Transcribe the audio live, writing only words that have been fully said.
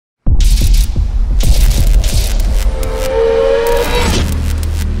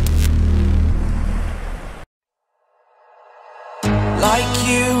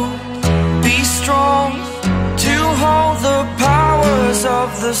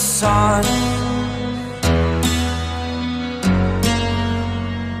sun.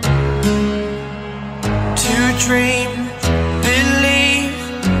 To dream, believe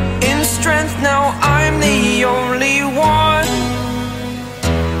in strength. Now I'm the only one,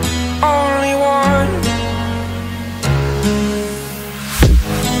 only one.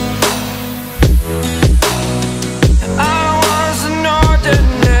 I was an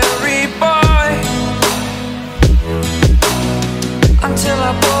ordinary boy until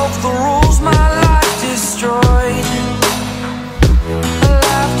I broke the rules. My life destroyed,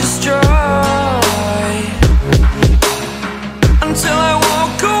 life destroyed. Until I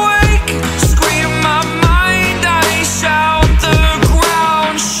woke awake, scream my mind, I shout, the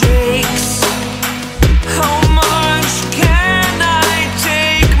ground shakes. How much can I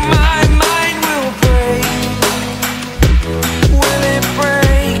take? My mind will break. Will it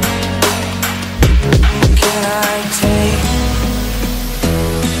break? Can I take?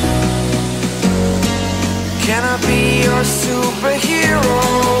 Can I be your superhero?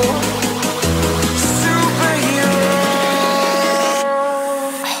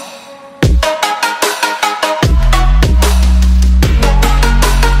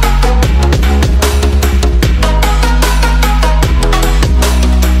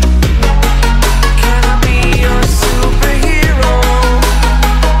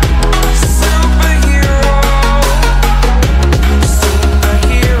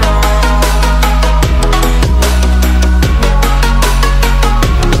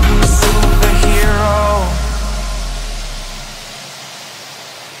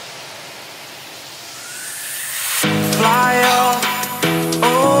 Fly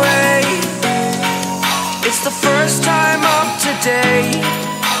away. It's the first time of today.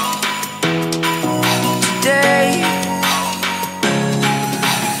 Today.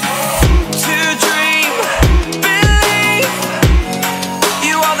 To dream, believe.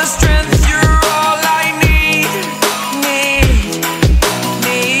 You are the strength, you're all I need.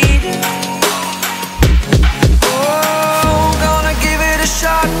 Need. Oh, gonna give it a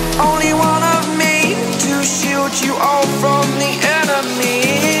shot. Only one of me to shield you all from the enemy.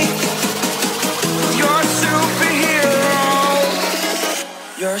 You're a superhero.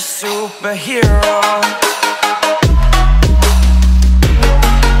 You're a superhero.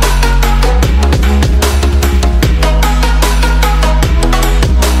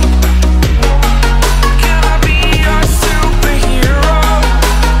 Can I be your superhero?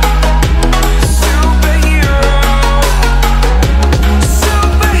 Superhero.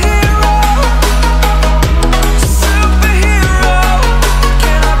 Superhero. Superhero.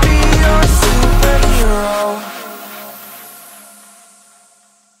 Can I be your superhero?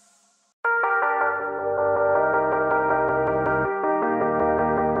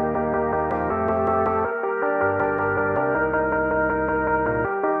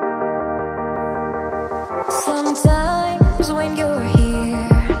 Sometimes when you're here,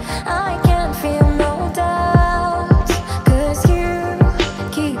 I can feel no doubts, 'cause you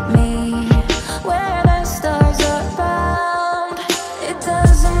keep me where the stars are bound. It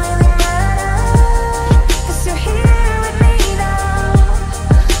doesn't really matter, 'cause you're here with me now.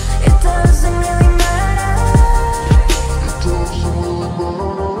 It doesn't really matter.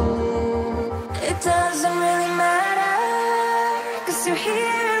 It doesn't really matter, 'cause you're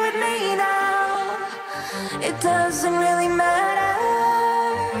here with me now. It doesn't really matter.